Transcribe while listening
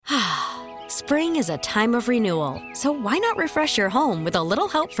Spring is a time of renewal, so why not refresh your home with a little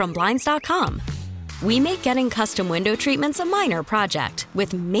help from Blinds.com? We make getting custom window treatments a minor project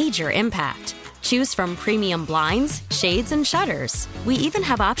with major impact. Choose from premium blinds, shades, and shutters. We even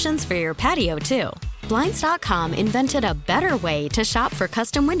have options for your patio, too. Blinds.com invented a better way to shop for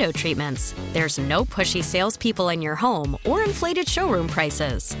custom window treatments. There's no pushy salespeople in your home or inflated showroom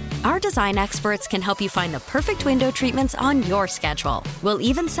prices. Our design experts can help you find the perfect window treatments on your schedule. We'll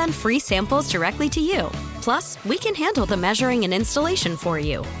even send free samples directly to you. Plus, we can handle the measuring and installation for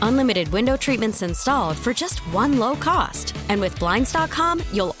you. Unlimited window treatments installed for just one low cost. And with Blinds.com,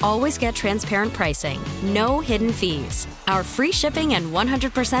 you'll always get transparent pricing. No hidden fees. Our free shipping and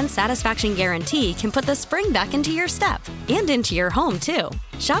 100% satisfaction guarantee can put the spring back into your step and into your home, too.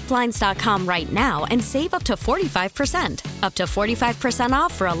 Shop Blinds.com right now and save up to 45%. Up to 45%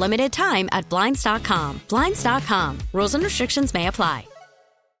 off for a limited time at Blinds.com. Blinds.com. Rules and restrictions may apply.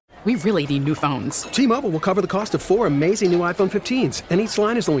 We really need new phones. T-Mobile will cover the cost of 4 amazing new iPhone 15s, and each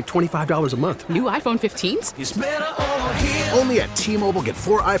line is only $25 a month. New iPhone 15s? It's better over here. Only at T-Mobile, get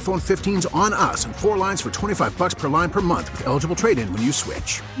 4 iPhone 15s on us and 4 lines for $25 per line per month with eligible trade-in when you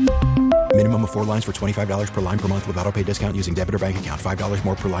switch. Minimum of 4 lines for $25 per line per month with autopay discount using debit or bank account. $5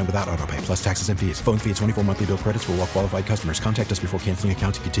 more per line without autopay, plus taxes and fees. Phone fee at 24 monthly bill credits for well-qualified customers. Contact us before canceling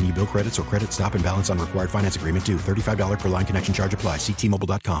account to continue bill credits or credit stop and balance on required finance agreement due. $35 per line connection charge applies. See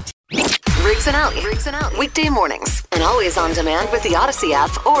T-Mobile.com. Riggs and Out. Weekday mornings. And always on demand with the Odyssey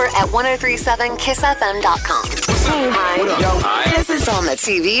app or at 1037kissfm.com. Hi. This is on the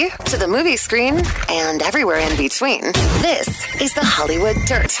TV, to the movie screen, and everywhere in between. This is the Hollywood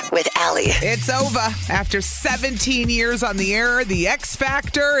Dirt with Allie. It's over. After 17 years on the air, the X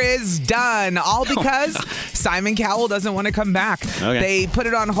Factor is done. All because Simon Cowell doesn't want to come back. Okay. They put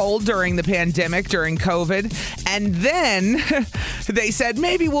it on hold during the pandemic, during COVID. And then they said,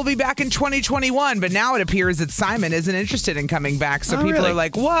 maybe we'll be back in 2021. But now it appears that Simon isn't interested in coming back. So people are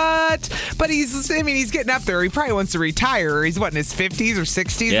like, what? But he's getting up there. He probably wants to retire. He's in his 50s or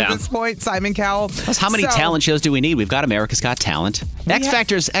 60s at this point, Simon Cowell. Plus, how many talent shows do we need? We've got America's Got Talent. X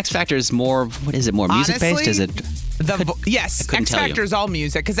Factor's more, what is it, more music-based? Is it? Yes, X Factor is all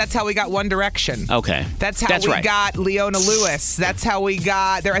music because that's how we got One Direction. Okay. That's how we got Leona Lewis. That's how we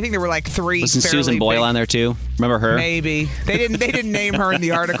got there. I think there were like 3. Wasn't Susan Boyle on there too? Remember her? Maybe. They didn't name her in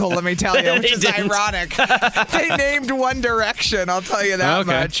the article, let me tell you, which is ironic. They named One Direction, I'll tell you that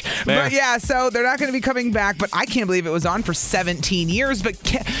much. Fair. But yeah, so they're not going to be coming back, but I can't believe it was on for 17 years. But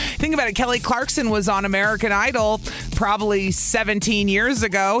think about it, Kelly Clarkson was on American Idol probably 17 years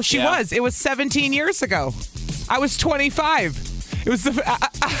ago. It was 17 years ago. I was 25. It was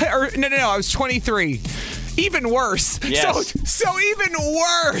I was 23. Even worse. Yes. So even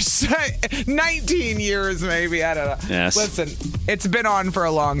worse. 19 years maybe. I don't know. Yes. Listen, it's been on for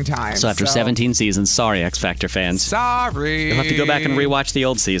a long time. So after 17 seasons, sorry, X Factor fans. Sorry. You'll have to go back and rewatch the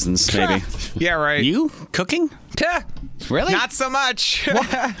old seasons, maybe. Yeah, right. You cooking? Really? Not so much.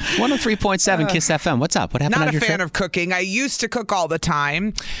 103.7 Kiss FM. What's up? What happened on your trip? Not a fan of cooking. I used to cook all the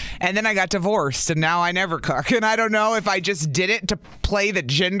time, and then I got divorced, and now I never cook. And I don't know if I just did it to play the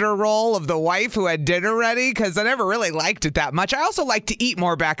gender role of the wife who had dinner ready, because I never really liked it that much. I also liked to eat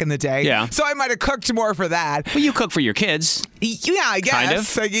more back in the day. Yeah. So I might have cooked more for that. Well, you cook for your kids. Yeah, I guess. Kind of.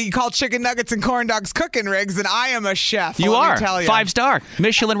 So you call chicken nuggets and corn dogs cooking rigs, and I am a chef. You are. Let me tell you. 5-star.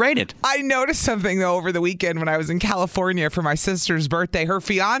 Michelin rated. I noticed something, though, over the weekend when I was in California for my sister's birthday. Her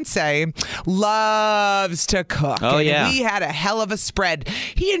fiance loves to cook. Oh, yeah. We had a hell of a spread.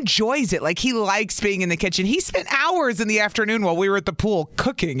 He enjoys it. Like, he likes being in the kitchen. He spent hours in the afternoon while we were at the pool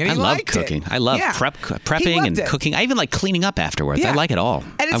cooking, and he liked it. I love cooking. I love prepping and cooking. I even like cleaning up afterwards. I like it all.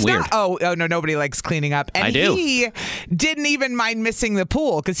 And it's I'm weird. Oh, no, nobody likes cleaning up. And I do. He didn't even mind missing the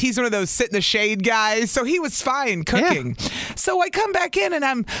pool because he's one of those sit in the shade guys. So he was fine cooking. Yeah. So I come back in and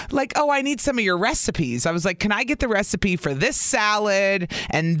I'm like, I need some of your recipes. I was like, can I get the recipe for this salad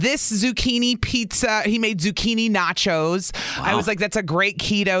and this zucchini pizza? He made zucchini nachos. Wow. I was like, that's a great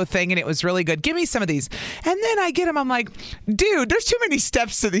keto thing, and it was really good. Give me some of these. And then I get him. I'm like, dude, there's too many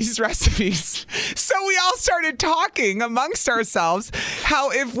steps to these recipes. So we all started talking amongst ourselves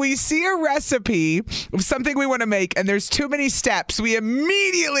how if we see a recipe of something we want to make and there's too many steps, we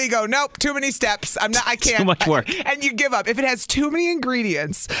immediately go, nope, too many steps. I can't. Too much work. And you give up. If it has too many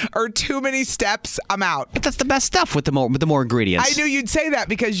ingredients or too many steps, I'm out. But that's the best stuff with the more ingredients. I knew you'd say that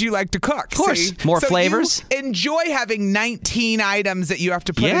because you like to cook. Of course. See? More So flavors. You enjoy having 19 items that you have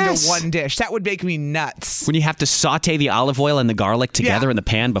to put into one dish. That would make me nuts. When you have to saute the olive oil and the garlic together in the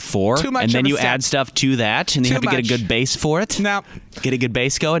pan before, Too much and then of a you step. add stuff to that, and you have to get a good base for it. No. Get a good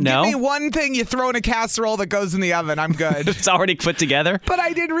base going. No. Give me one thing you throw in a casserole that goes in the oven. I'm good. It's already put together. But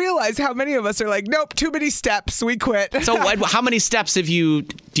I didn't realize how many of us are like, nope, too many steps. We quit. So how many steps do you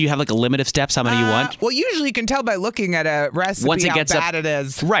have like a limit of steps? How many you want? Well, usually you can tell by looking at a recipe Once it how gets bad up, it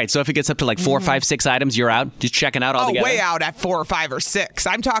is. Right. So if it gets up to like 4, 5, 6 items, you're out. Just checking out all together. Way out at 4 or 5 or 6.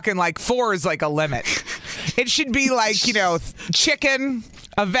 I'm talking like 4 is like a limit. It should be like, chicken,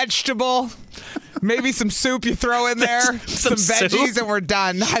 a vegetable, maybe some soup you throw in there, some veggies, soup? and we're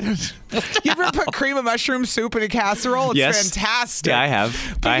done. You ever put cream of mushroom soup in a casserole? It's fantastic. Yeah, I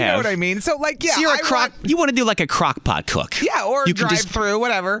have. But you know what I mean? So, like, yeah. So you want to do like a crock pot cook. Yeah, or you can drive-through,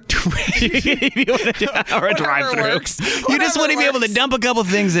 whatever. Or a drive-through. You just want to be able to dump a couple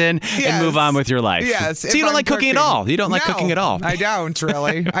things in and move on with your life. Yes. So you don't like cooking at all. You don't like cooking at all. I don't,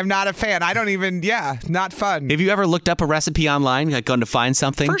 really. I'm not a fan. I don't even, not fun. Have you ever looked up a recipe online, like gone to find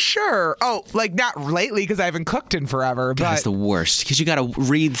something? For sure. Oh, like not lately because I haven't cooked in forever. But That's the worst because you got to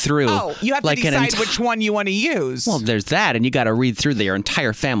read through. Oh, you have to decide which one you want to use. Well, there's that, and you got to read through their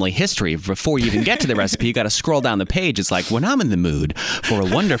entire family history before you even get to the recipe. You got to scroll down the page. It's like, when I'm in the mood for a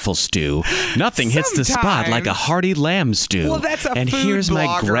wonderful stew, nothing hits the spot like a hearty lamb stew. Well, that's a And food here's my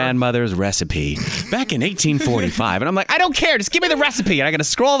blogger. grandmother's recipe back in 1845. And I'm like, I don't care. Just give me the recipe. And I got to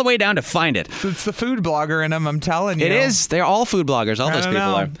scroll all the way down to find it. It's the food blogger in them, I'm telling you. It is. They're all food bloggers. All those people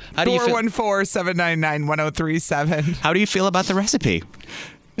are. How do you feel? 414-799-1037. How do you feel about the recipe?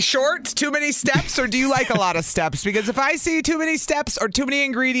 Short, too many steps, or do you like a lot of steps? Because if I see too many steps or too many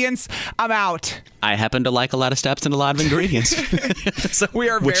ingredients, I'm out. I happen to like a lot of steps and a lot of ingredients. So we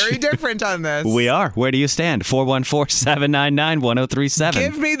are very different on this. We are. Where do you stand? 414-799-1037.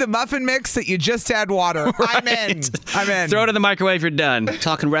 Give me the muffin mix that you just add water. I'm in. Throw it in the microwave. You're done.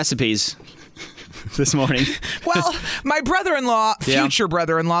 Talking recipes this morning. Well, my brother-in-law, future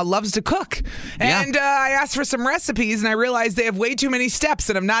brother-in-law, loves to cook. And I asked for some recipes, and I realized they have way too many steps,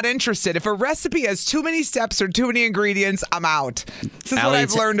 and I'm not interested. If a recipe has too many steps or too many ingredients, I'm out. This is what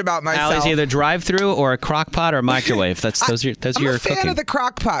I've learned about myself. Allie's either drive-through or a crock pot or a microwave. Those are your I'm a fan of the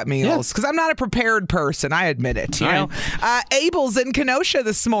crock pot meals because I'm not a prepared person. I admit it. You know? Abel's in Kenosha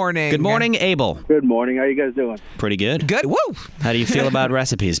this morning. Good morning, Abel. Good morning. How you guys doing? Pretty good. Good. Woo. How do you feel about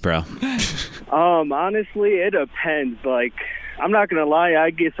recipes, bro? Honestly, it depends. Like, I'm not gonna lie, I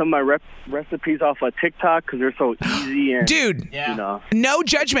get some of my recipes off of TikTok because they're so easy and dude, no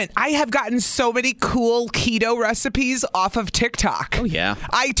judgment. I have gotten so many cool keto recipes off of TikTok. Oh yeah,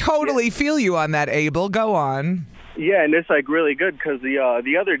 I totally feel you on that, Abel. Go on. Yeah, and it's like really good because the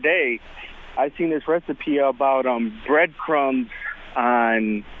other day I seen this recipe about breadcrumbs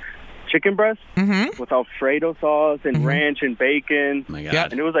on chicken breast with Alfredo sauce and ranch and bacon. Oh my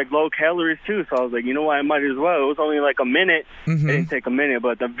God. And it was like low calories too, so I was like, you know what, I might as well. It was only like a minute. It didn't take a minute,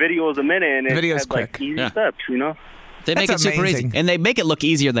 but the video was a minute, and it Video's had like quick. easy steps, you know? They make it super easy. And they make it look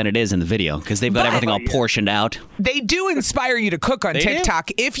easier than it is in the video because they've got everything all portioned out. They do inspire you to cook on They do.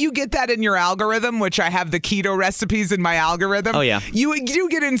 TikTok. If you get that in your algorithm, which I have the keto recipes in my algorithm, you do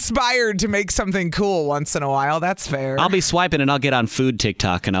get inspired to make something cool once in a while. That's fair. I'll be swiping and I'll get on food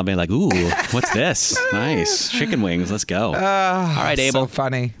TikTok and I'll be like, ooh, what's this? Nice. Chicken wings. Let's go. All right, Abel. So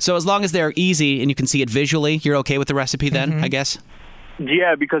funny. So as long as they're easy and you can see it visually, you're okay with the recipe then, I guess?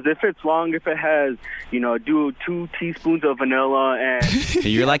 Yeah, because if it's long, if it has, do 2 teaspoons of vanilla and...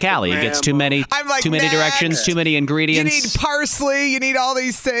 You're like Allie. It gets too many directions, too many ingredients. You need parsley. You need all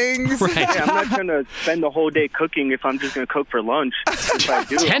these things. Right. Yeah, I'm not going to spend the whole day cooking if I'm just going to cook for lunch. If I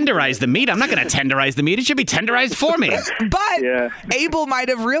do. Tenderize the meat? I'm not going to tenderize the meat. It should be tenderized for me. But Abel might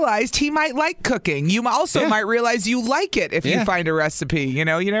have realized he might like cooking. You also might realize you like it if you find a recipe. You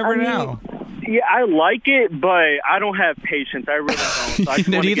never know. Yeah, I like it, but I don't have patience. I really don't. So I just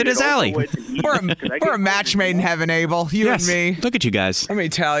wanna Neither get it does over Allie. with and eat it, 'cause I We're get a match made in heaven, Abel. You and me. Look at you guys. Let me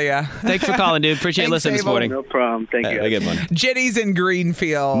tell you. Thanks for calling, dude. Appreciate Thanks, listening this Abel. morning. No problem. Thank you. Have a good one. Jenny's in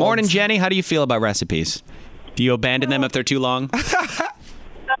Greenfield. Morning, Jenny. How do you feel about recipes? Do you abandon them if they're too long?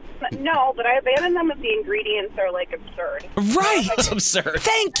 No, but I abandon them if the ingredients are, like, absurd. Right. Absurd.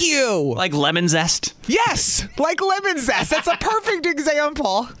 Thank you. Like lemon zest? Yes, like lemon zest. That's a perfect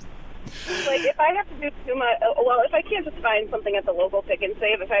example. Like, if I have to do too much, if I can't just find something at the local pick and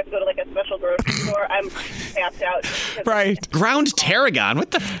save, if I have to go to, like, a special grocery store, I'm passed out. Right. Ground tarragon?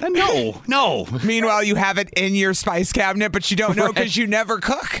 What the? No. Meanwhile, you have it in your spice cabinet, but you don't know because you never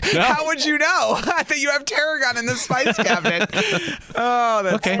cook. No. How would you know that you have tarragon in the spice cabinet? Oh,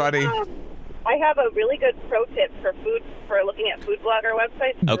 that's funny. I I have a really good pro tip for looking at food blogger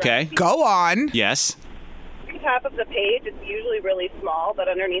websites. Okay. Go on. Yes. At the top of the page, it's usually really small, but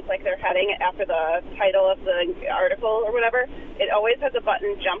underneath, like, their heading after the title of the article or whatever, it always has a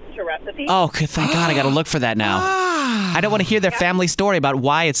button, jump to recipe. Oh, thank God. I got to look for that now. I don't want to hear their family story about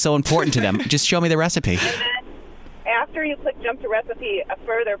why it's so important to them. Just show me the recipe. And then after you click jump to recipe, a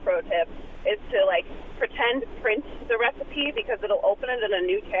further pro tip is to, like, pretend print the recipe because it'll open it in a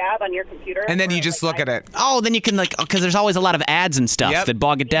new tab on your computer. And then you just look at it. Oh, then you can, because there's always a lot of ads and stuff that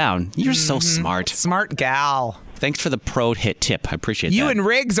bog it down. You're so smart. Smart gal. Thanks for the pro hit tip. I appreciate that. You and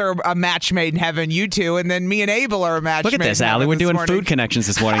Riggs are a match made in heaven, you two, and then me and Abel are a match Look at made this, in heaven. Allie. We're doing morning. food connections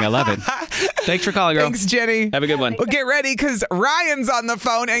this morning. I love it. Thanks for calling, girl. Thanks, Jenny. Have a good one. Well, get ready, because Ryan's on the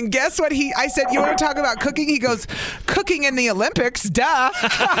phone, and guess what? I said, you want to talk about cooking? He goes, cooking in the Olympics, duh.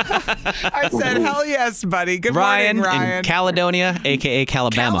 I said, hell yes, buddy. Good morning, Ryan. In Caledonia, a.k.a.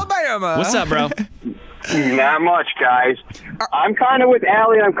 Calabama. Alabama. What's up, bro? Not much, guys. I'm kind of with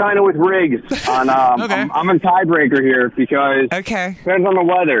Allie. I'm kind of with Riggs. On I'm a tiebreaker here because depends on the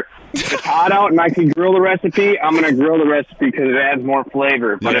weather. If it's hot out and I can grill the recipe, I'm going to grill the recipe because it adds more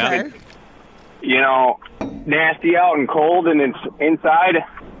flavor. But if it's, nasty out and cold and it's inside,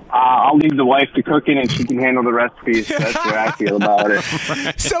 I'll leave the wife to cook it and she can handle the recipes. That's the way I feel about it.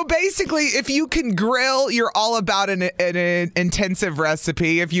 So basically, if you can grill, you're all about an intensive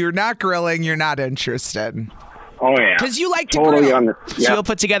recipe. If you're not grilling, you're not interested. Oh, yeah. Because you like to grill. So you'll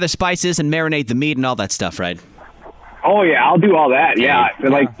put together spices and marinate the meat and all that stuff, right? Oh, yeah, I'll do all that, yeah.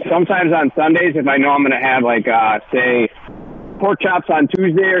 Like, sometimes on Sundays, if I know I'm going to have, like, say, pork chops on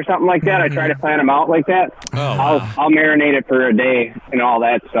Tuesday or something like that, I try to plan them out like that. I'll marinate it for a day and all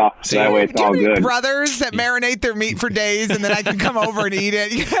that stuff. So that way it's all good. Brothers that marinate their meat for days and then I can come over and eat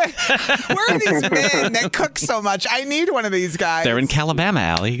it. Where are these men that cook so much? I need one of these guys. They're in Calabama,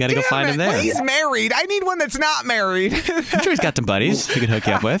 Allie. You got to go find them there. Well, he's married. I need one that's not married. I'm sure he's got some buddies he can hook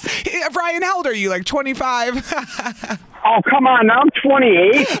you up with. Brian, how old are you? Like 25? Oh, come on! Now I'm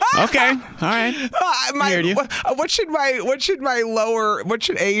 28. Okay, all right.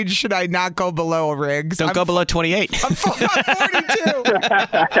 What age should I not go below, Riggs? Don't go below 28. I'm 42.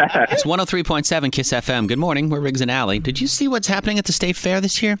 It's 103.7 Kiss FM. Good morning. We're Riggs and Allie. Did you see what's happening at the State Fair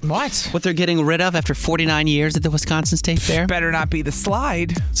this year? What? What they're getting rid of after 49 years at the Wisconsin State Fair? Better not be the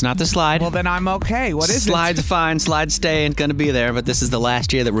slide. It's not the slide. Well, then I'm okay. What is Slide's fine. Slide stay ain't going to be there, but this is the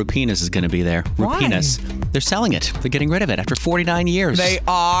last year that Rupinas is going to be there. Why? Rupinas. They're selling it. They're getting rid of it after 49 years. They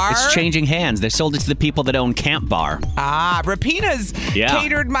are? It's changing hands. They sold it to the people that own Camp Bar. Rupinas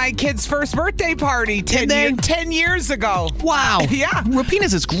catered my kid's first birthday party 10 years ago. Wow. Yeah.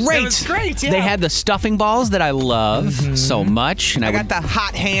 Rupinas is great. It was great, yeah. They had the stuffing balls that I love so much. And I got the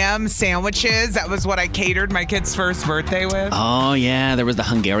hot ham sandwiches. That was what I catered my kid's first birthday with. Oh, yeah. There was the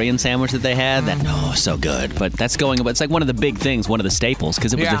Hungarian sandwich that they had. So good. But that's it's like one of the big things, one of the staples,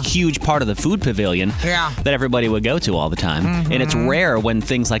 because it was a huge part of the food pavilion that everybody would go to all the time. And it's rare when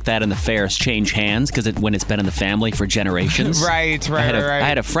things like that in the fairs change hands because when it's been in the family for generations. Right. I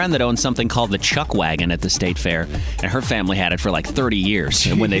had a friend that owned something called the Chuck Wagon at the State Fair, and her family had it for like 30 years.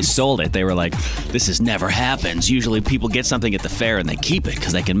 And when they sold it, they were like, this never happens. Usually people get something at the fair and they keep it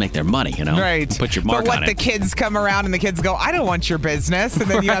because they can make their money, Right. Put your mark on it. But the kids come around and the kids go, I don't want your business, and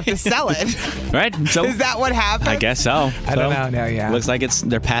then you have to sell it. Right. So is that what happens? I guess so. I don't know. No, yeah. Looks like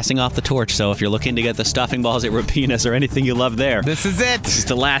they're passing off the torch. So if you're looking to get the stuffing balls at Rupinas or anything you love there, this is it. This is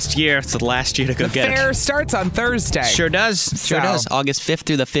the last year. It's the last year to go get it. The fair starts on Thursday. Sure does. Does. August 5th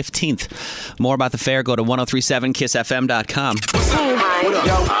through the 15th. More about the fair, go to 1037kissfm.com.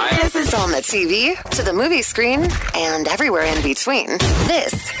 Hi. This is on the TV, to the movie screen, and everywhere in between.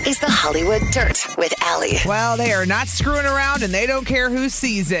 This is the Hollywood Dirt with Allie. Well, they are not screwing around, and they don't care who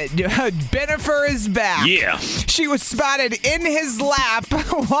sees it. Bennifer is back. Yeah. She was spotted in his lap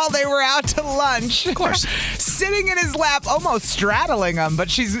while they were out to lunch. Of course. Sitting in his lap, almost straddling him,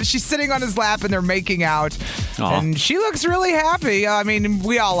 but she's sitting on his lap, and they're making out. Aww. And she looks really happy. I mean,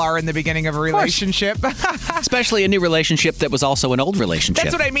 we all are in the beginning of a relationship. Especially a new relationship that was also an old relationship.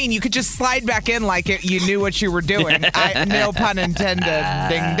 That's what I mean. You could just slide back in like you knew what you were doing. No pun intended.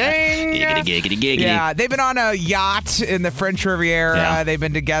 Ding, ding. Giggity. Yeah, they've been on a yacht in the French Riviera. Yeah. They've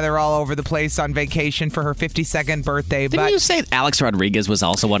been together all over the place on vacation for her 52nd birthday. Didn't you say Alex Rodriguez was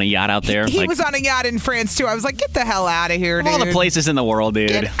also on a yacht out there? He was on a yacht in France, too. I was like, get the hell out of here, dude. All the places in the world, dude.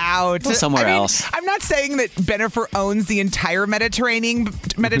 Get out. Go somewhere else. I'm not saying that Bennifer owns the entire Mediterranean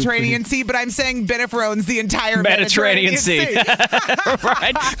Sea, but I'm saying Bennifer owns the entire Mediterranean Sea.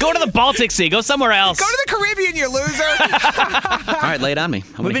 Right. Go to the Baltic Sea. Go somewhere else. Go to the Caribbean, you loser. All right, lay it on me.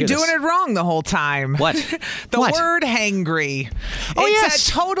 We've been doing it wrong the whole time. What? The word hangry. It's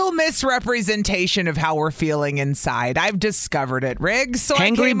a total misrepresentation of how we're feeling inside. I've discovered it, Riggs, so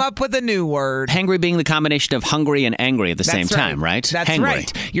I came up with a new word. Hangry being the combination of hungry and angry at the same time, right? That's hangry.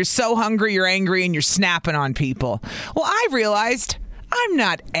 Right. You're so hungry, you're angry, and you're snapping on people. Well, I realized I'm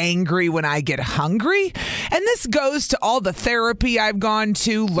not angry when I get hungry. And this goes to all the therapy I've gone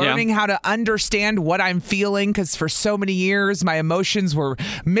to, learning how to understand what I'm feeling, because for so many years, my emotions were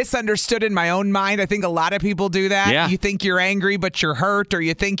misunderstood in my own mind. I think a lot of people do that. Yeah. You think you're angry, but you're hurt, or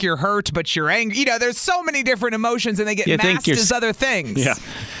you think you're hurt, but you're angry. You know, there's so many different emotions, and they get masked as other things. Yeah.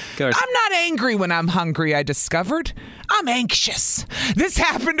 I'm not angry when I'm hungry, I discovered. I'm anxious. This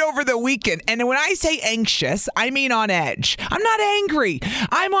happened over the weekend. And when I say anxious, I mean on edge. I'm not angry.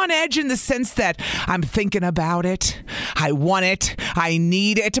 I'm on edge in the sense that I'm thinking about it. I want it. I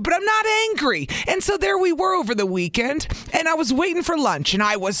need it. But I'm not angry. And so there we were over the weekend. And I was waiting for lunch. And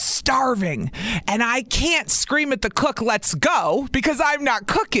I was starving. And I can't scream at the cook, let's go, because I'm not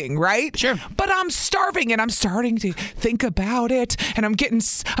cooking, right? Sure. But I'm starving. And I'm starting to think about it. And I'm getting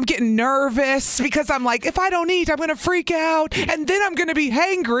nervous because I'm like, if I don't eat, I'm going to freak out, and then I'm going to be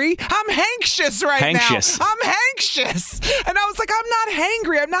hangry. I'm anxious now. I'm anxious. And I was like, I'm not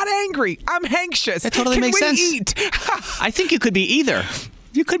hangry. I'm not angry. I'm anxious. That totally makes sense. Eat? I think you could be either.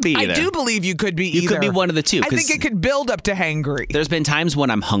 You could be either. I do believe you could be either. You could be one of the two. I think it could build up to hangry. There's been times when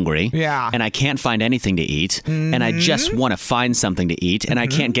I'm hungry and I can't find anything to eat, and I just want to find something to eat, and I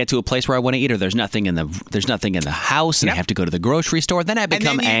can't get to a place where I want to eat, or there's nothing in the house, and I have to go to the grocery store. Then I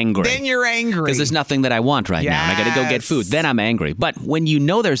become angry. Then you're angry. Because there's nothing that I want right now, and I got to go get food. Then I'm angry. But when you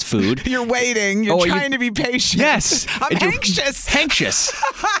know there's food... You're waiting. You're trying to be patient. Yes. I'm anxious. Anxious.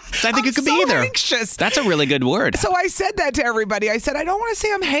 I think it could be either. Anxious. That's a really good word. So I said that to everybody. I said, I don't want to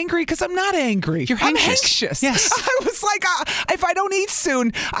say I'm hangry because I'm not angry. I'm anxious. Yes. I was like, if I don't eat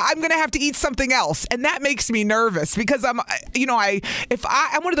soon, I'm going to have to eat something else. And that makes me nervous because I'm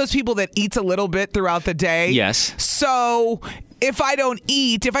one of those people that eats a little bit throughout the day. Yes. So if I don't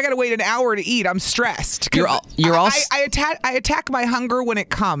eat, if I got to wait an hour to eat, I'm stressed. I attack my hunger when it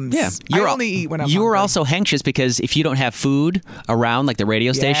comes. Yeah. I only eat when I'm hungry. You're also anxious because if you don't have food around, like the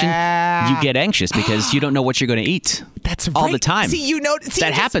radio station, you get anxious because you don't know what you're going to eat. That's right. All the time.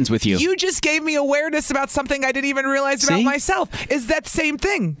 That happens with you. You just gave me awareness about something I didn't even realize about myself. Is that same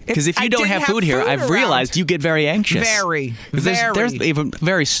thing? Because if you don't have food here, I've realized you get very anxious. Very. There's even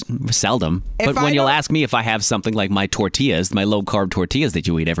very seldom. But when you'll ask me if I have something like my tortillas, my low-carb tortillas that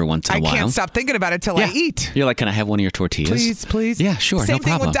you eat every once in a while. I can't stop thinking about it till I eat. You're like, can I have one of your tortillas? Please. Yeah, sure, Same no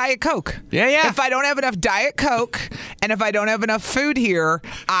problem. thing with Diet Coke. Yeah. If I don't have enough Diet Coke and if I don't have enough food here,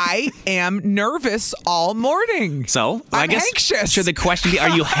 I am nervous all morning. So, I guess anxious. Should the question be, are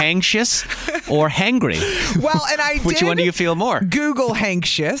you anxious or hangry? Well, and I Which one do you feel more? Google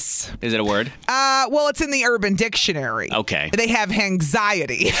anxious. Is it a word? Well, it's in the Urban Dictionary. Okay. They have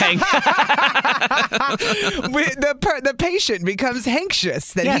anxiety. The patient becomes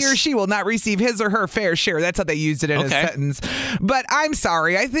anxious that he or she will not receive his or her fair share. That's how they used it in a sentence. But I'm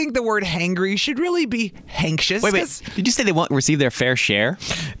sorry. I think the word hangry should really be anxious. Wait. Did you say they won't receive their fair share?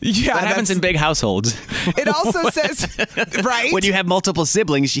 Yeah. That happens in big households. It also says, right? When you have multiple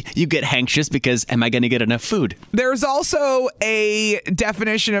siblings, you get anxious because am I going to get enough food? There's also a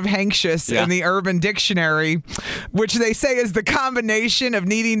definition of anxious in the Urban Dictionary, which they say is the combination of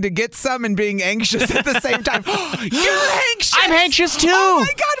needing to get some and being anxious at the same time. You're anxious. I'm anxious too. Oh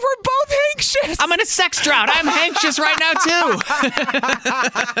my God, we're both anxious. I'm in a sex drought. I'm anxious right now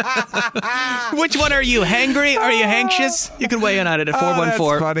too. Which one are you? Hangry? Are you anxious? You can weigh in on it at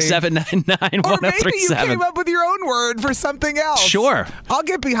 414-799-1037. Or maybe you came up with your own word for something else. Sure. I'll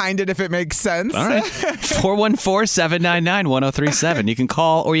get behind it if it makes sense. All right. 414-799-1037. You can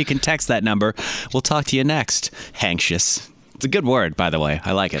call or you can text that number. We'll talk to you next. Anxious. It's a good word, by the way.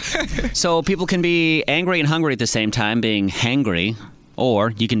 I like it. So people can be angry and hungry at the same time, being hangry, or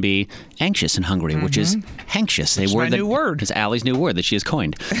you can be anxious and hungry, which is anxious. It's my new word. It's Allie's new word that she has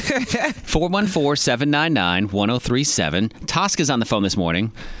coined. 414-799-1037. Tosca's on the phone this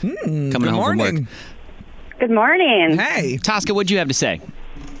morning. Coming home from work. Good morning. Hey. Tosca, what'd you have to say?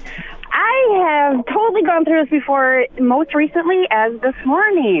 I have totally gone through this before, most recently as this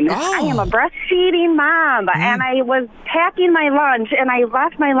morning. Oh. I am a breastfeeding mom, and I was packing my lunch, and I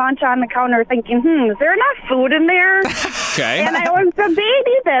left my lunch on the counter thinking, is there enough food in there? Okay. And I was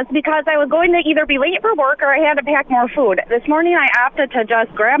debating this because I was going to either be late for work or I had to pack more food. This morning I opted to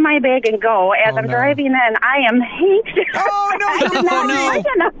just grab my bag and go. As I'm driving in, I am anxious. Oh, no. I did not drink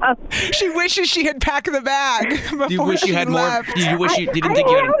enough. She wishes she had packed the bag before You wish you had more. You wish you didn't I think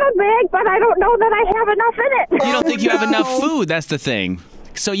you had. have a bag, but I don't know that I have enough in it. You don't think you have enough food. That's the thing.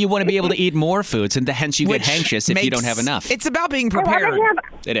 So you want to be able to eat more foods, and hence you get anxious if you don't have enough. It's about being prepared.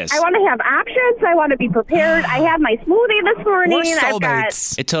 It is. I want to have options. I want to be prepared. I had my smoothie this morning. We're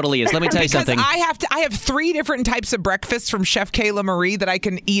soulmates. It totally is. Let me tell you something. I have 3 different types of breakfasts from Chef Kayla Marie that I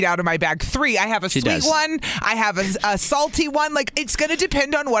can eat out of my bag. 3. I have a sweet one. I have a salty one. Like, it's going to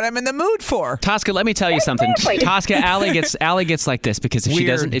depend on what I'm in the mood for. Tosca, let me tell you something. Tosca, Allie gets like this because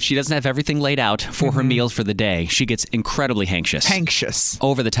if she doesn't have everything laid out for her meals for the day, she gets incredibly anxious.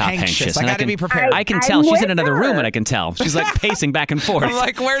 Over the top anxious. I got to be prepared. I can tell. She's in another room, and I can tell. She's like pacing back and forth. I'm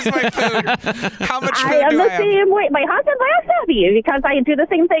like, where's my food? How much food I am do I the have? same way. My husband laughs at me because I do the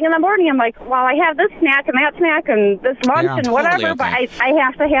same thing in the morning. I'm like, well, I have this snack and that snack and this lunch and whatever, but I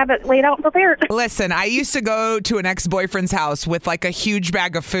have to have it laid out and prepared. Listen, I used to go to an ex-boyfriend's house with like a huge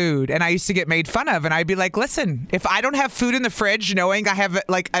bag of food, and I used to get made fun of, and I'd be like, listen, if I don't have food in the fridge, knowing I have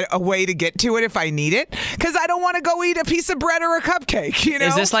like a way to get to it if I need it, because I don't want to go eat a piece of bread or a cupcake, you know?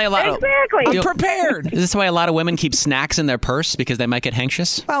 Is this like a lot Exactly. I'm prepared. Is this why a lot of women keep snacks in their purse because they might get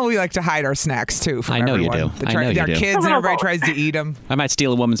anxious? Well, we like to hide our snacks too from I know everyone. you do. I know you our do. kids and everybody tries to eat them. I might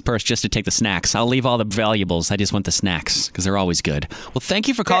steal a woman's purse just to take the snacks. I'll leave all the valuables. I just want the snacks because they're always good. Well, thank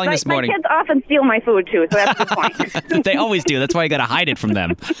you for calling this morning. My kids often steal my food too, so that's the point. They always do. That's why you got to hide it from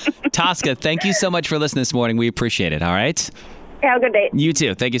them. Tosca, thank you so much for listening this morning. We appreciate it. All right? Have a good day. You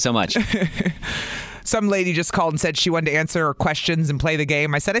too. Thank you so much. Some lady just called and said she wanted to answer questions and play the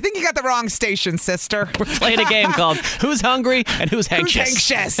game. I said, I think you got the wrong station, sister. We're playing a game called Who's Hungry and Who's Anxious.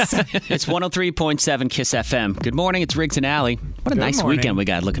 Who's anxious? It's 103.7 KISS FM. Good morning. It's Riggs and Allie. What a nice weekend we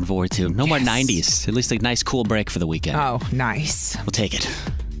got looking forward to. No more 90s. At least a nice cool break for the weekend. Oh, nice. We'll take it.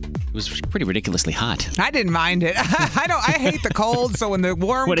 It was pretty ridiculously hot. I didn't mind it. I hate the cold, so when the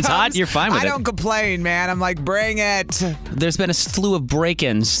warm when it's comes, hot, you're fine with it. I don't complain, man. I'm like, bring it. There's been a slew of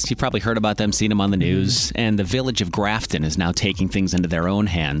break-ins. You've probably heard about them, seen them on the news. And the village of Grafton is now taking things into their own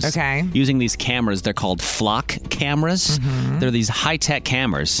hands. Okay. Using these cameras. They're called flock cameras. They're these high-tech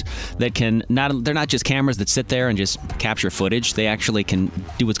cameras that they're not just cameras that sit there and just capture footage. They actually can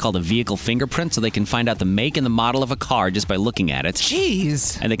do what's called a vehicle fingerprint, so they can find out the make and the model of a car just by looking at it.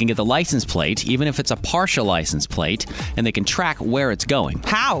 Jeez. And they can get the license plate, even if it's a partial license plate, and they can track where it's going.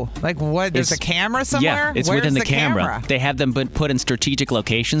 How? Like what? There's a camera somewhere? Yeah, it's Where's within the camera. They have them put in strategic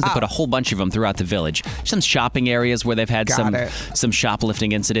locations. They put a whole bunch of them throughout the village. Some shopping areas where they've had some shoplifting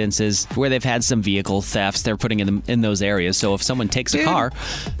incidences, where they've had some vehicle thefts. They're putting them in those areas. So if someone takes a car,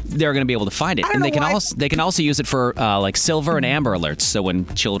 they're going to be able to find it. And they can also use it for like silver and amber alerts. So when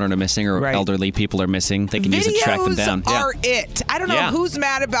children are missing or elderly people are missing, they can use it to track them down. Are it. I don't know who's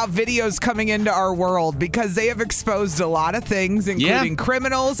mad about videos coming into our world because they have exposed a lot of things, including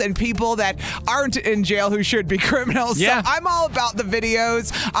criminals and people that aren't in jail who should be criminals. Yeah. So I'm all about the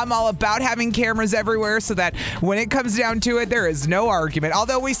videos. I'm all about having cameras everywhere so that when it comes down to it, there is no argument.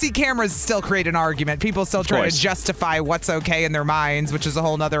 Although we see cameras still create an argument. People still try to justify what's okay in their minds, which is a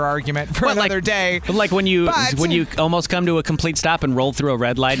whole nother argument for another day. Like when you almost come to a complete stop and roll through a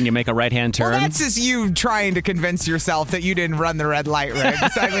red light and you make a right-hand turn. Well, that's just you trying to convince yourself that you didn't run the red light,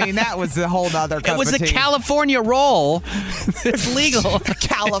 Riggs. I mean, that was a whole nother cup It was of a tea. California roll. It's legal.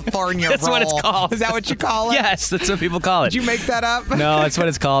 California That's roll. what it's called. Is that what you call it? Yes, that's what people call it. Did you make that up? No, that's what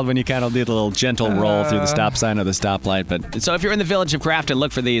it's called when you kind of do the little gentle roll through the stop sign or the stoplight. But so if you're in the village of Grafton,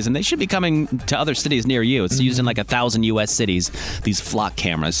 look for these, and they should be coming to other cities near you. It's used in like 1,000 U.S. cities, these flock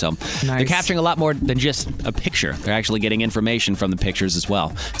cameras. So they're capturing a lot more than just a picture. They're actually getting information from the pictures as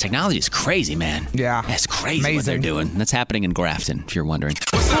well. Technology is crazy, man. Yeah. It's crazy what they're doing. That's happening in Grafton, if you're wondering.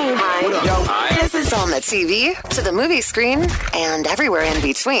 Hi. This is on the TV, to the movie screen, and everywhere in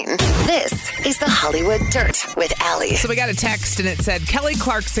between. This is the Hollywood Dirt with Allie. So we got a text and it said, Kelly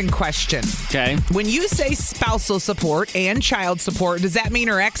Clarkson question. Okay. When you say spousal support and child support, does that mean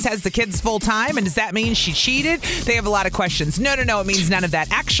her ex has the kids full time? And does that mean she cheated? They have a lot of questions. No, it means none of that.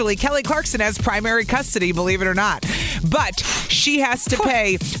 Actually, Kelly Clarkson has primary custody, believe it or not. But she has to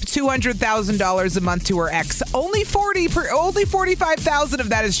pay $200,000 a month to her ex. Only $45,000 of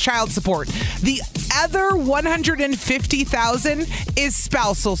that is child support. The other $150,000 is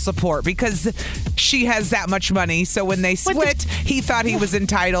spousal support because she has that much money. So when they split, he thought he was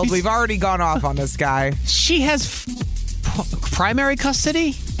entitled. We've already gone off on this guy. She has primary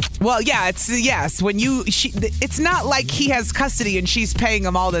custody? Well, yeah, it's not like he has custody and she's paying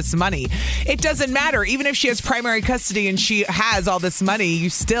him all this money. It doesn't matter. Even if she has primary custody and she has all this money,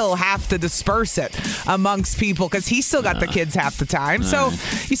 you still have to disperse it amongst people because he's still got the kids half the time. So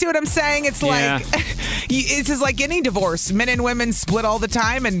you see what I'm saying? It's like it's just like any divorce. Men and women split all the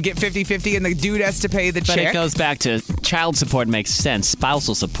time and get 50-50 and the dude has to pay the chick. But it goes back to child support makes sense.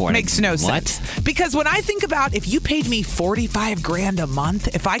 Spousal support makes no sense. Because when I think about if you paid me $45,000 a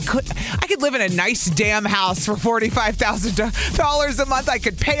month, if I could live in a nice damn house for $45,000 a month. I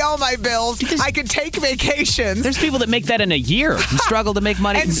could pay all my bills. I could take vacations. There's people that make that in a year. Struggle to make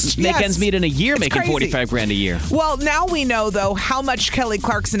money, make ends meet in a year, making $45,000 a year. Well, now we know though how much Kelly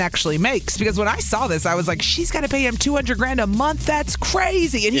Clarkson actually makes because when I saw this, I was like, she's got to pay him $200,000 a month. That's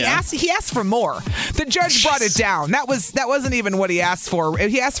crazy. And he asked for more. The judge brought it down. That wasn't even what he asked for.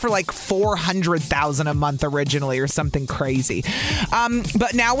 He asked for like $400,000 a month originally or something crazy.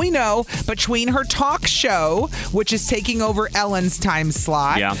 But now we know between her talk show, which is taking over Ellen's time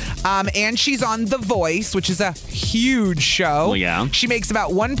slot, and she's on The Voice, which is a huge show. Well, yeah. She makes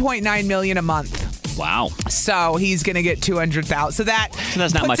about $1.9 million a month. Wow. So he's going to get $200,000. So that's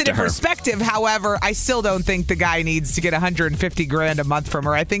not puts much it to in her. Perspective. However, I still don't think the guy needs to get $150,000 a month from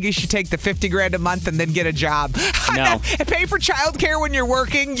her. I think he should take the $50,000 a month and then get a job. No. And pay for childcare when you're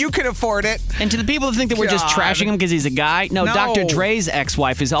working. You can afford it. And to the people that think that we're just trashing him because he's a guy, no, Dr. Dre's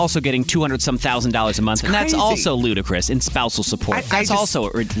ex-wife is also getting $200,000 a month, and that's also ludicrous in spousal support. That's also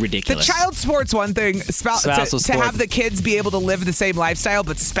ridiculous. The child support's one thing. To have the kids be able to live the same lifestyle,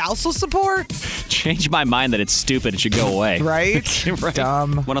 but spousal support? Change my mind that it's stupid. It should go away. Right? Right.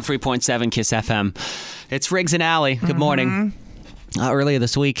 Dumb. 103.7 Kiss FM. It's Riggs and Alley. Good morning. Earlier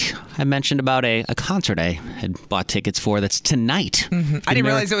this week, I mentioned about a concert I had bought tickets for that's tonight. I didn't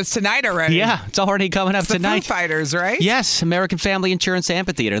realize it was tonight already. Yeah, it's already coming up tonight. The Foo Fighters, right? Yes, American Family Insurance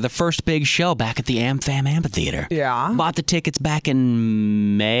Amphitheater, the first big show back at the AmFam Amphitheater. Yeah. Bought the tickets back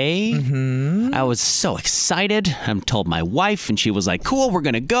in May. I was so excited. I told my wife, and she was like, cool, we're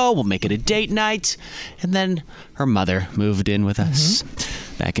going to go. We'll make it a date night. And then her mother moved in with us.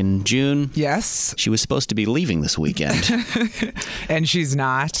 Back in June. Yes. She was supposed to be leaving this weekend. And she's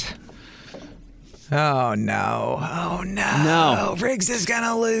not. Oh, no. Oh, no. No. Riggs is going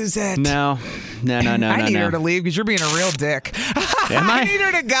to lose it. No. I need her to leave because you're being a real dick. Am I? I need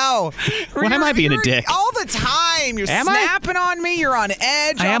her to go. When am I being a dick? All the time. You're snapping on me. You're on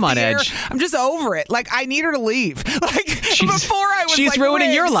edge. I am on edge. I'm just over it. Like, I need her to leave. Like, before I was she's like,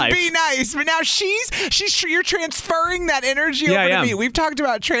 ruining your life. Be nice. But now you're transferring that energy over to me. We've talked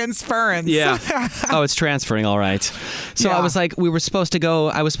about transference. Yeah. Oh, it's transferring. All right. So I was like, I was supposed to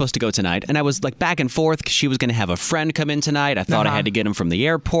go tonight. And I was like back and forth because she was going to have a friend come in tonight. I thought I had to get him from the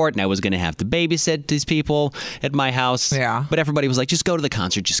airport and I was going to have to babysit these people at my house. Yeah. But everybody was like, just go to the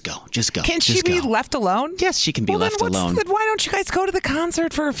concert. Just go. Can't she be left alone? Yes, she can be left alone. Why don't you guys go to the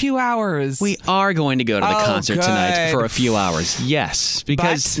concert for a few hours? We are going to go to the concert tonight for a few hours. Yes,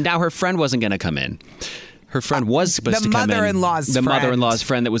 because now her friend wasn't going to come in. Her friend was supposed to come in. The mother-in-law's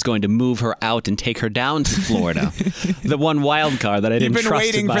friend that was going to move her out and take her down to Florida. The one wild card that I didn't trust in my house.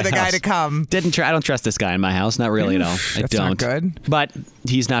 You've been waiting for the guy to come. I don't trust this guy in my house. Not really at all. I don't. Not good. But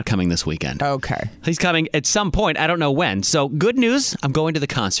he's not coming this weekend. Okay. He's coming at some point. I don't know when. So good news, I'm going to the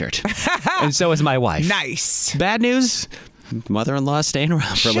concert. And so is my wife. Nice. Bad news, mother-in-law staying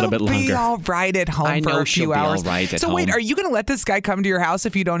around for a little bit longer. She'll be all right at home for a few hours. So wait, are you going to let this guy come to your house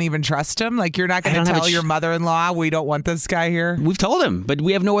if you don't even trust him? Like, you're not going to tell your mother-in-law we don't want this guy here? We've told him, but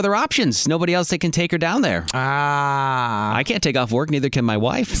we have no other options. Nobody else that can take her down there. I can't take off work. Neither can my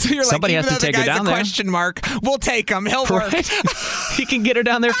wife. So you're Somebody like, has to take her down there. Question mark. We'll take him. He'll work. He can get her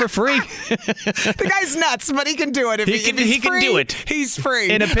down there for free. The guy's nuts, but he can do it. If he can do it. He's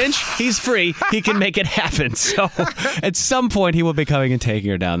free. In a pinch, he's free. He can make it happen. So at some point, he will be coming and taking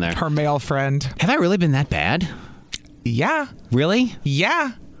her down there. Her male friend. Have I really been that bad? Yeah. Really?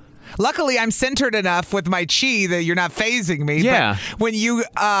 Yeah. Luckily, I'm centered enough with my chi that you're not phasing me. Yeah. But when you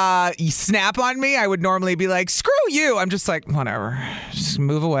snap on me, I would normally be like, screw you. I'm just like, whatever. Just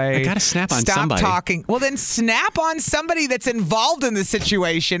move away. I got to snap on somebody. Stop talking. Well, then snap on somebody that's involved in the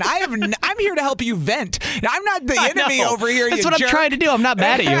situation. I'm here to help you vent. I'm not the enemy over here, That's what I'm trying to do. I'm not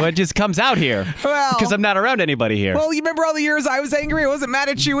mad at you. It just comes out here. Well, because I'm not around anybody here. Well, you remember all the years I was angry? I wasn't mad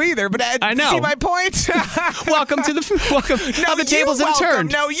at you either. But I know. See my point? Welcome to the No, the tables have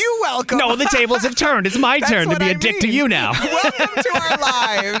turned. No, you welcome. No, the tables have turned. It's my turn to be a dick to you now. Welcome to our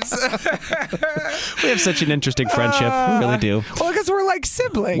lives. We have such an interesting friendship. We really do. Well, because we're like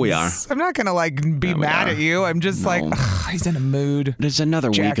siblings. We are. I'm not going to be mad at you. I'm just he's in a mood. There's another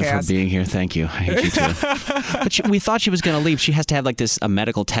week of her being here. Thank you. I hate you too. But we thought she was going to leave. She has to have a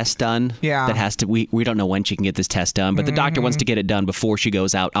medical test done. Yeah. That has to, we don't know when she can get this test done, but the doctor wants to get it done before she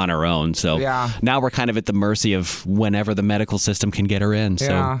goes out on her own. So now we're kind of at the mercy of whenever the medical system can get her in.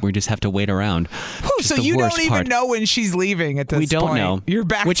 So we just have to wait around. So you don't even know when she's leaving at this point. We don't know. You're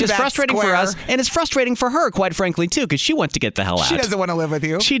back Which to is that frustrating square. for us, and it's frustrating for her, quite frankly, too, because she wants to get the hell out. She doesn't want to live with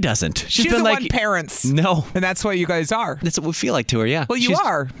you. She doesn't. She doesn't want parents. No. And that's what you guys are. That's what we feel like to her, yeah. Well, you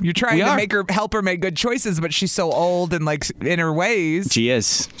are. You're trying to help her make good choices, but she's so old and in her ways. She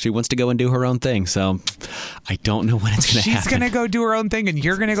is. She wants to go and do her own thing, so I don't know when it's going to happen. She's going to go do her own thing, and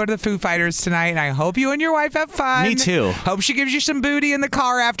you're going to go to the Foo Fighters tonight, and I hope you and your wife have fun. Me too. Hope she gives you some booty in the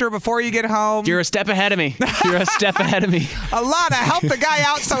car before you get home. You're a step ahead of me. You're a step ahead of me. Alana, help the guy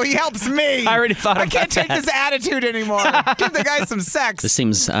out so he helps me. I already thought about that. I can't take this attitude anymore. Give the guy some sex. This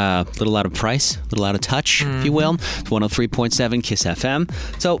seems a little out of price, a little out of touch, if you will. It's 103.7 KISS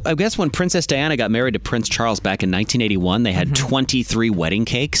FM. So I guess when Princess Diana got married to Prince Charles back in 1981, they had 23 wedding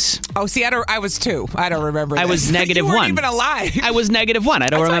cakes. Oh, see, I was 2. I don't remember I was -1. You weren't even alive. I was -1. I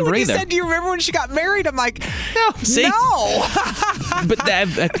don't remember either. You said, do you remember when she got married? I'm like, no. See? No. But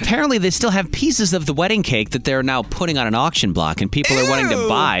apparently they still have pieces of the wedding cake that they're now putting on an auction block, and people are wanting to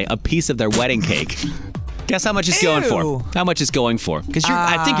buy a piece of their wedding cake. Guess how much it's going for? How much it's going for? Because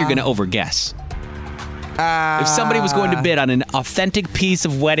I think you're going to overguess. If somebody was going to bid on an authentic piece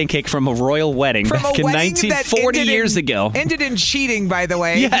of wedding cake from a royal wedding back in 1940 years ago. Ended in cheating, by the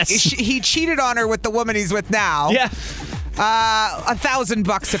way. Yes. He cheated on her with the woman he's with now. Yeah.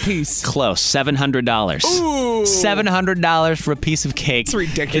 $1,000 a piece. Close. $700. Ooh. $700 for a piece of cake. It's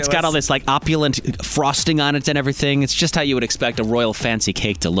ridiculous. It's got all this opulent frosting on it and everything. It's just how you would expect a royal fancy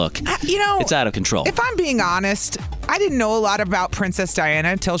cake to look. It's out of control. If I'm being honest, I didn't know a lot about Princess Diana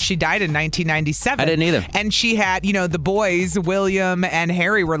until she died in 1997. I didn't either. And she had, the boys, William and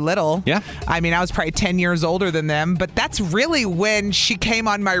Harry, were little. Yeah. I mean, I was probably 10 years older than them, but that's really when she came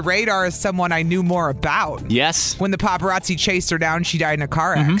on my radar as someone I knew more about. Yes. When the paparazzi chased her down, she died in a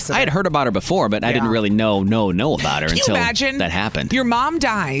car accident. I had heard about her before, but I didn't really know about her until that happened. Your mom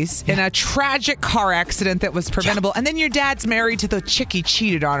dies in a tragic car accident that was preventable, and then your dad's married to the chick he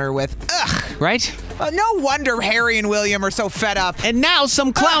cheated on her with. Ugh. Right? No wonder Harry and William are so fed up. And now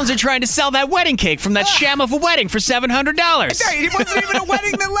some clowns are trying to sell that wedding cake from that sham of a wedding for $700. It wasn't even a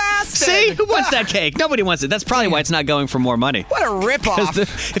wedding that lasted. See? Who wants that cake? Nobody wants it. That's probably why it's not going for more money. What a ripoff.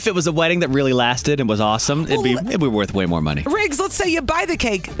 If it was a wedding that really lasted and was awesome, it'd be worth way more money. Riggs, let's say you buy the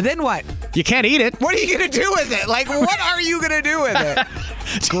cake, then what? You can't eat it. What are you going to do with it? What are you going to do with it?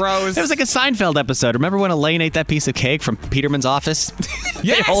 It's gross. It was like a Seinfeld episode. Remember when Elaine ate that piece of cake from Peterman's office?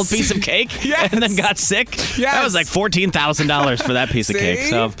 Yes. The whole piece of cake? Yes. And then got sick? Yes. That was like $14,000 for that piece of cake.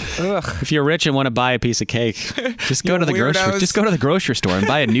 So if you're rich and want to buy a piece of cake, just go to the grocery store and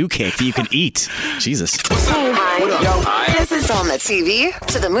buy a new cake that you can eat. Jesus. Hi. This is on the TV,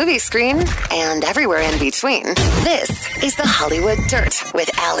 to the movie screen, and everywhere in between. This is the Hollywood Dirt with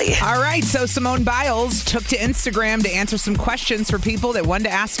Allie. All right, so Simone Biles took to Instagram to answer some questions for people that wanted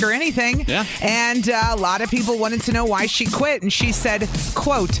to ask her anything. Yeah. And a lot of people wanted to know why she quit. And she said,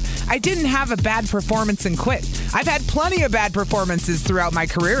 quote, "I didn't have a bad performance and quit. I've had plenty of bad performances throughout my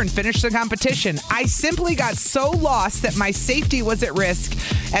career and finished the competition. I simply got so lost that my safety was at risk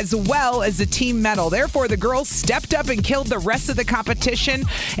as well as the team medal. Therefore, the girls stepped up and killed the rest of the competition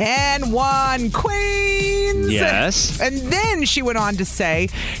and won. Queens!" Yes. And then she went on to say,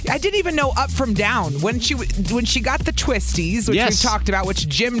 "I didn't even know up from down. When she got the twisties, which we've talked about, which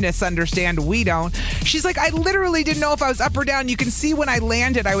gymnasts understand, we don't. She's like, I literally didn't know if I was up or down. You can see when I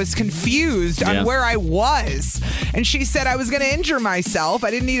landed, I was confused on where I was. And she said, I was going to injure myself.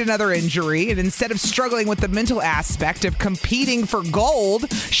 I didn't need another injury. And instead of struggling with the mental aspect of competing for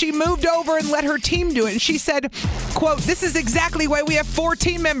gold, she moved over and let her team do it. And she said, quote, this is exactly why we have 4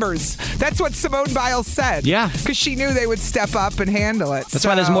 team members. That's what Simone Biles said. Yeah. Because she knew they would step up and handle it. That's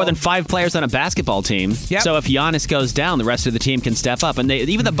why there's more than 5 players on a basketball team. Yep. So if Giannis goes down, the rest of the team can step up. And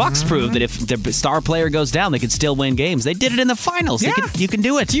even the Bucks proved that if the star player goes down, they could still win games. They did it in the finals. Yeah. You can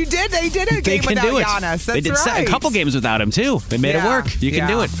do it. You did. They did a game without Giannis. That's they did right. a couple games without him, too. They made it work. You can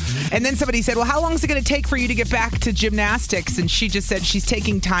do it. And then somebody said, well, how long is it going to take for you to get back to gymnastics? And she just said she's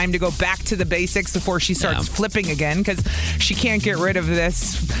taking time to go back to the basics before she starts flipping again because she can't get rid of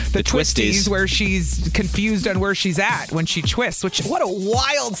this the twisties, where she's confused on where she's at when she twists. What a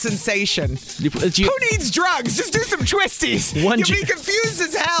wild sensation. Who needs drugs? Just do some twisties. You'll be confused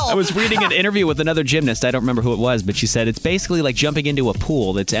as hell. I was reading an interview with another gymnast. I don't remember who it was, but she said it's basically like jumping into a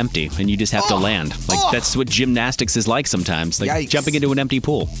pool that's empty and you just have to land. That's what gymnastics is like sometimes. Like jumping into an empty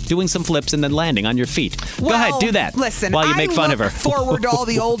pool, doing some flips and then landing on your feet. Go ahead, do that. Listen, while you make fun of her. Forward to all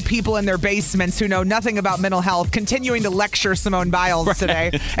the old people in their basements who know nothing about mental health, continuing to lecture Simone Biles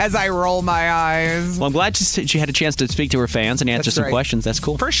today as I roll my eyes. Well, I'm glad she had a chance to speak to her fans and answer some questions. That's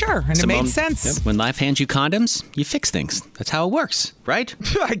cool. For sure. And Simone, it made sense. Yep, when life hands you condoms, you fix things. That's how it works, right?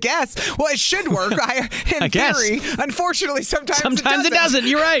 I guess. Well, it should work. In theory. Unfortunately, sometimes it doesn't.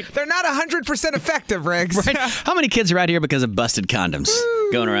 You're right. They're not 100% effective, Riggs. Right. How many kids are out here because of busted condoms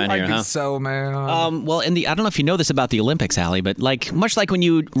going around here, huh? So, man. Well, I don't know if you know this about the Olympics, Allie, but much like when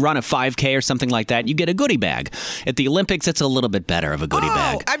you run a 5K or something like that, you get a goodie bag. At the Olympics, it's a little bit better of a goodie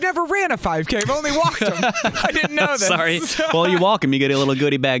bag. I've never ran a 5K. I've only walked them. I didn't know this. Sorry. Well, you walk them, you get a little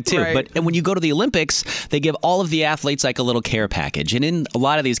goodie bag too. Right. But when you go to the Olympics, they give all of the athletes like a little care package. And in a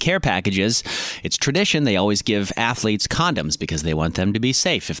lot of these care packages, it's tradition. They always give athletes condoms because they want them to be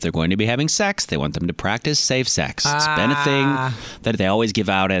safe. If they're going to be having sex, they want them to practice safe sex. It's been a thing that they always give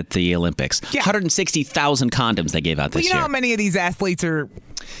out at the Olympics. Yeah. 160,000 condoms they gave out this year. You know how many of these athletes are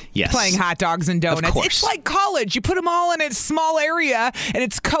playing hot dogs and donuts? Of course. It's like college. You put them all in a small area, and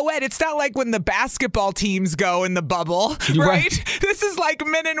it's co-ed. It's not like when the basketball teams go in the bubble, right? This is like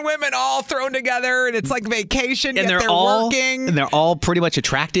men and women all thrown together, and it's like vacation, and yet they're working. And they're all pretty much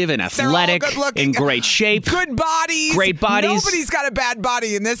attractive and athletic, in great shape. Good bodies. Great bodies. Nobody's got a bad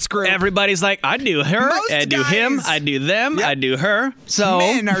body in this group. Everybody's like, I do her, I do him, I do them, I do her. So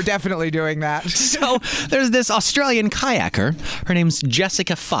men are definitely doing that. So there's this Australian kayaker. Her name's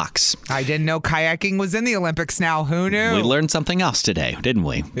Jessica Fox. I didn't know kayaking was in the Olympics now. Who knew? We learned something else today, didn't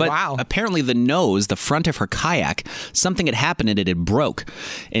we? But apparently the front of her kayak, something had happened and it had broke.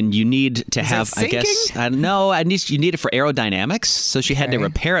 And you need to have, I guess, you need it for aerodynamics. So she had to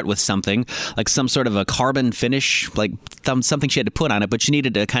repair it with something, like some sort of a carbon finish, like something she had to put on it, but she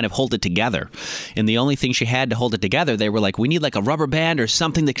needed to kind of hold it together. And the only thing she had to hold it together, they were like, we need like a rubber band or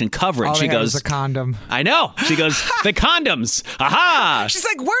something that can cover it. All she goes, a condom. I know. She goes, the condoms. Aha! She's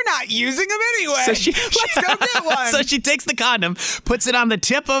like, we're not using them anyway. So let's go get one. So she takes the condom, puts it on the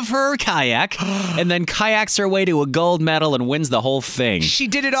tip of her kayak, and then kayaks her way to a gold medal and wins the whole thing. She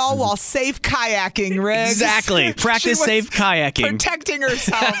did it all while safe kayaking, Riggs. Exactly. Practice safe kayaking. Protecting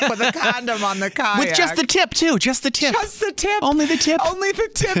herself with a condom on the kayak. With just the tip, too. Just the tip. Just the tip. Only the tip. Only the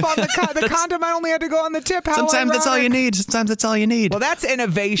tip on the condom. I only had to go on the tip. How Sometimes ironic. that's all you need. Sometimes that's all you need. Well, that's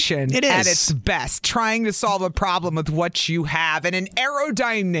innovation it is. At its best. Trying to solve a problem with what you have. And an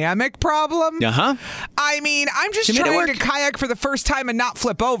aerodynamic problem? Uh-huh. I mean, I'm just trying to kayak for the first time and not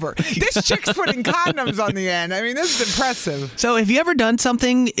flip over. This chick's putting condoms on the end. I mean, this is impressive. So have you ever done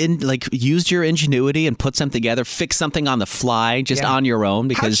something, used your ingenuity and put something together, fix something on the fly, just on your own?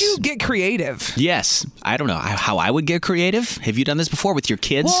 Because how'd you get creative? Yes. I don't know how I would get creative. Have you done this before with your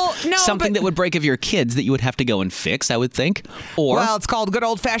kids? Well, no, something that would break of your kids that you would have to go and fix, I would think. Well, it's called good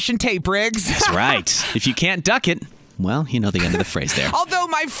old-fashioned tape, Riggs. That's right. If you can't duck it, well, you know the end of the phrase there. Although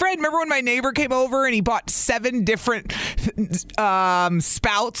my friend, remember when my neighbor came over and he bought 7 different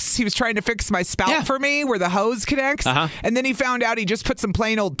spouts? He was trying to fix my spout for me where the hose connects. And then he found out he just put some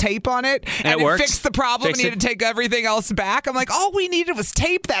plain old tape on it. And it fixed the problem and he had to take everything else back. I'm like, all we needed was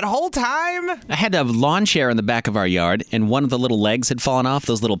tape that whole time. I had a lawn chair in the back of our yard and one of the little legs had fallen off,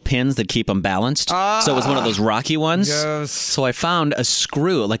 those little pins that keep them balanced. So it was one of those rocky ones. Yes. So I found a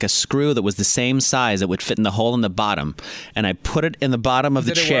screw that was the same size that would fit in the hole in the bottom. And I put it in the bottom of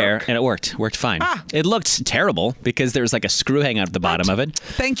the chair, and it worked. Worked fine. It looked terrible because there was like a screw hanging out at the bottom of it.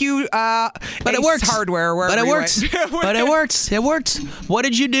 Thank you, but it worked. Hardware. But it worked. But it worked. It worked. What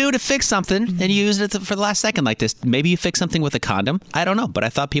did you do to fix something and you used it for the last second like this? Maybe you fixed something with a condom. I don't know, but I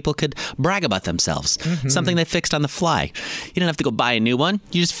thought people could brag about themselves. Something they fixed on the fly. You didn't have to go buy a new one.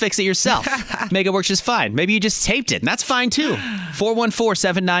 You just fix it yourself. Make it work just fine. Maybe you just taped it, and that's fine too.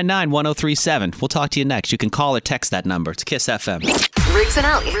 414-799-1037. We'll talk to you next. You can call or text that number. It's Kiss FM. Riggs and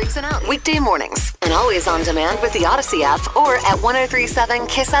Out. Weekday mornings. And always on demand with the Odyssey app or at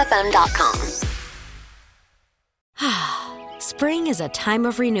 1037kissfm.com. Spring is a time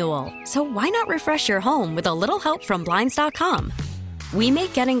of renewal, so why not refresh your home with a little help from Blinds.com? We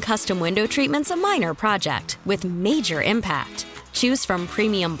make getting custom window treatments a minor project with major impact. Choose from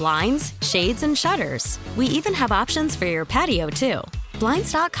premium blinds, shades, and shutters. We even have options for your patio, too.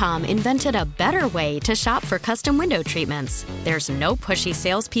 Blinds.com invented a better way to shop for custom window treatments. There's no pushy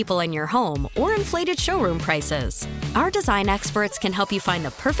salespeople in your home or inflated showroom prices. Our design experts can help you find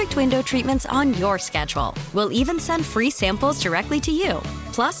the perfect window treatments on your schedule. We'll even send free samples directly to you.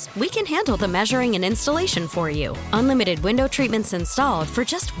 Plus, we can handle the measuring and installation for you. Unlimited window treatments installed for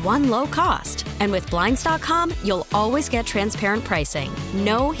just one low cost. And with Blinds.com, you'll always get transparent pricing.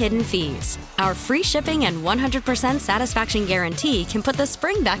 No hidden fees. Our free shipping and 100% satisfaction guarantee can put the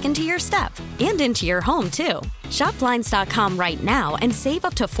spring back into your step and into your home, too. Shop Blinds.com right now and save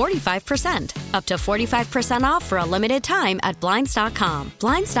up to 45%. Up to 45% off for a limited time at Blinds.com.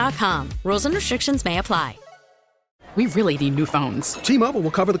 Blinds.com. Rules and restrictions may apply. We really need new phones. T-Mobile will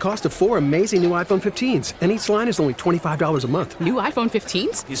cover the cost of 4 amazing new iPhone 15s, and each line is only $25 a month. New iPhone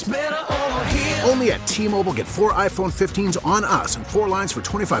 15s? It's better over here. Only at T-Mobile, get 4 iPhone 15s on us and 4 lines for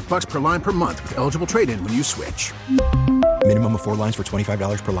 $25 per line per month with eligible trade-in when you switch. Minimum of 4 lines for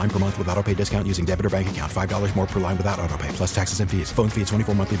 $25 per line per month with autopay discount using debit or bank account. $5 more per line without autopay, plus taxes and fees. Phone fee at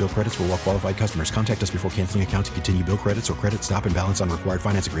 24 monthly bill credits for well-qualified customers. Contact us before canceling account to continue bill credits or credit stop and balance on required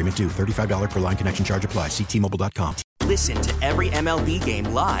finance agreement due. $35 per line connection charge applies. See T-Mobile.com. Listen to every MLB game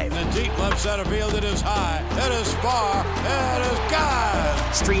live. In the deep left center field, it is high, it is far, it is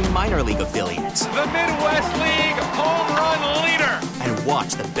gone. Stream minor league affiliates. The Midwest League home run leader. And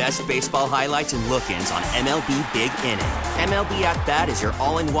watch the best baseball highlights and look-ins on MLB Big Inning. MLB At Bat is your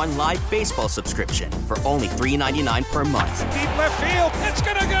all-in-one live baseball subscription for only $3.99 per month. Deep left field, it's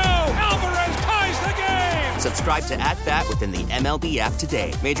gonna go. Alvarez ties the game. Subscribe to At Bat within the MLB app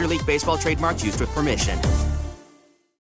today. Major League Baseball trademarks used with permission.